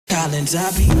Collins, I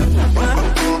be.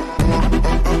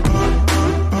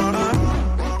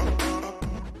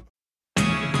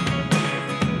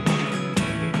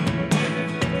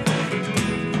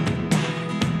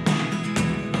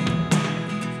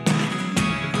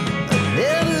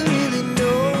 Never really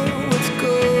know what's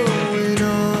going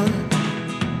on.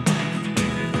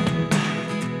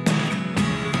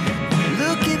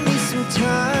 Look at me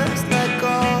sometimes like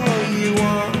all you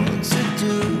want to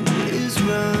do is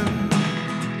run.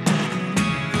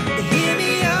 Hear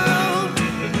me out.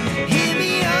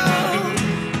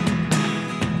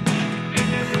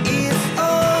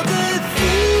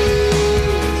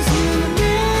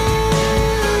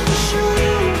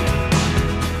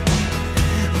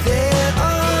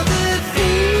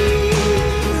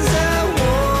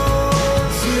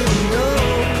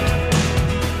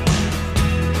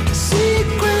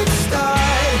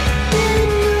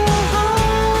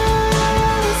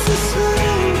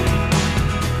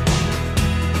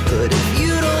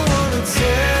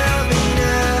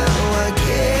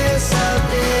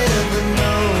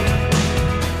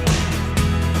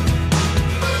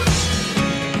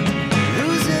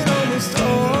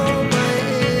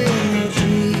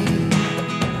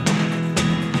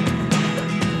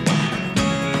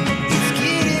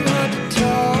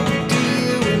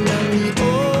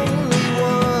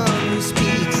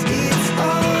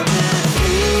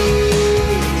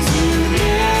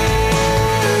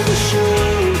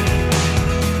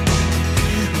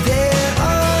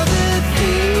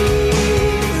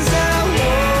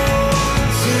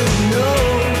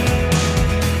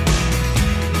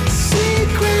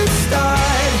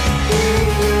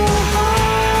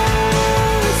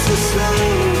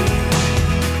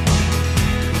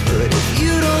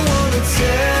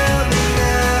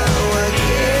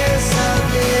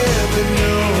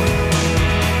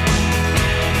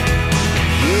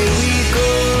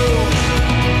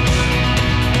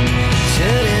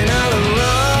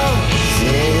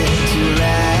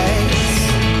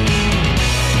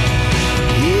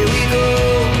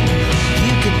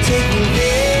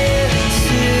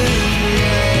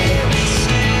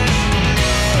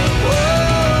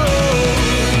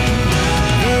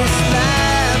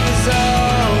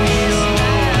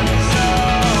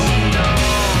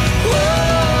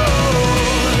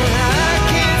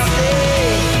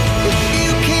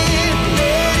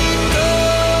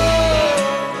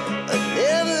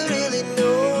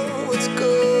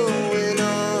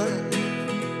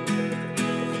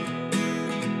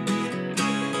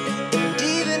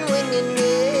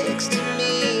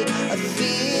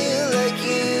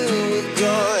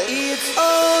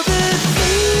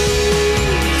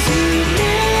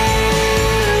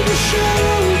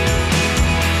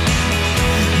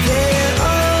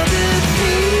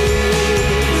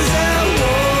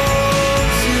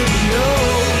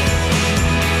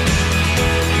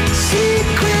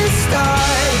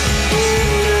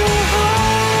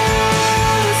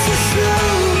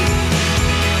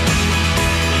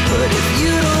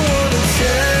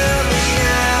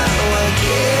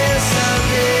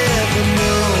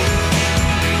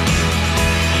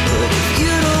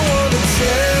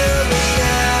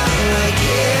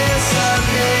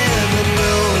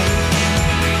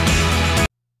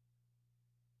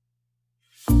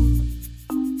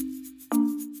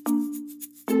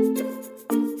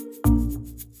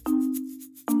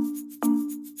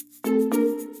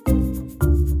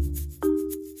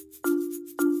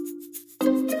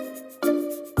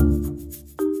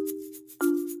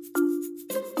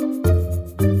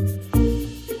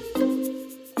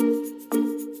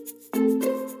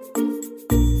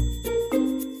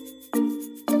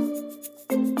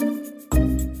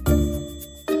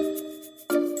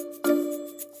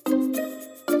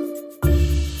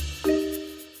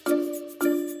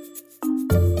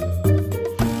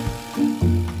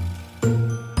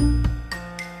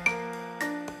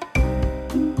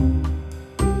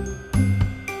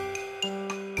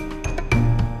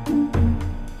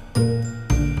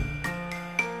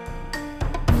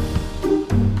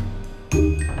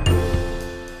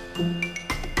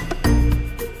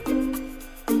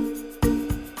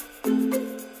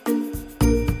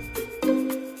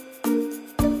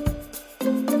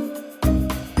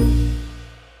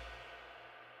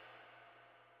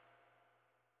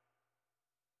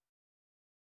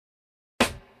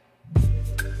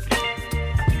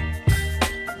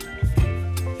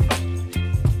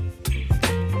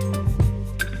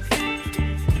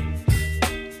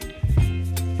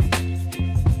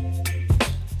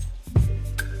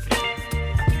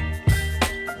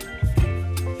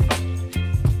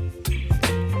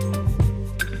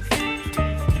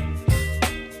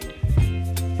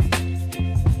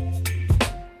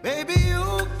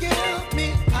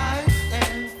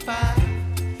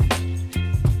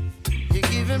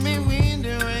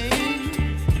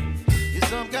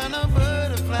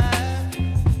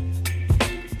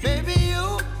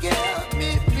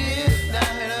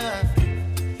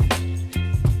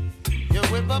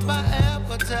 up my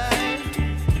appetite.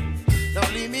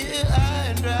 Don't leave me here high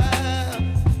and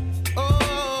dry.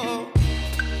 Oh,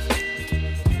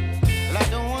 well, I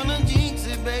don't wanna jinx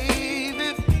it,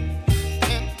 baby,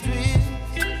 and twist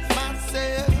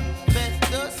myself at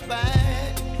the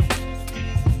spine.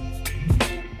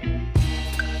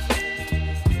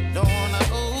 Don't wanna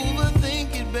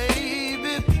overthink it,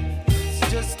 baby.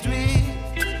 It's just twist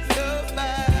your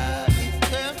body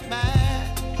and mine.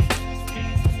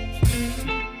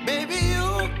 Baby, you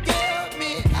give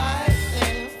me ice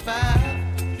and fire.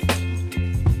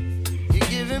 You're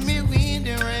giving me wind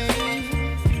and rain.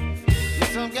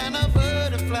 You're some kind of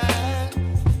butterfly.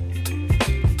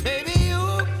 Baby, you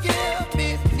give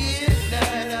me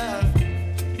midnight.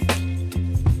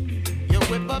 You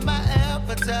whip up my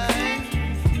appetite.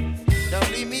 Don't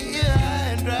leave me here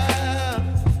high and dry.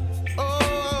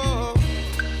 Oh,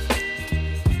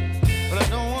 but I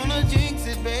don't wanna jinx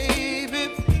it,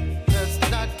 baby. Let's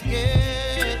not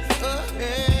get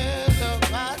ahead of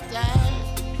my time.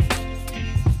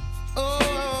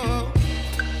 Oh,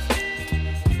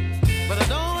 but I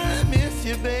don't wanna miss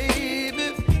you, baby.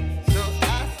 So I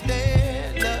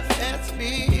stand up and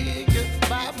speak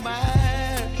my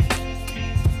mind.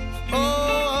 Oh.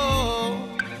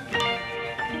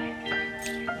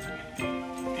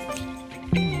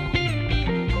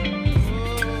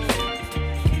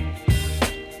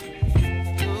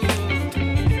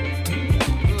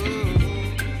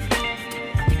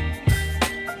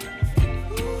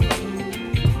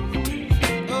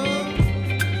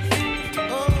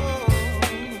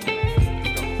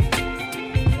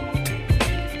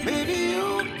 Baby, you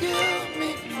give me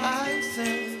ice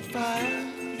and fire.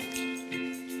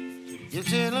 You're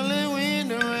chilling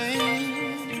wind and rain.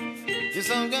 You're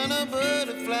some kind of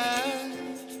butterfly.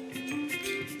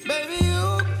 Baby, you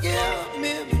give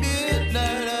me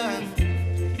midnight.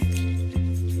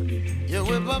 You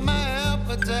whip up my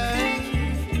appetite.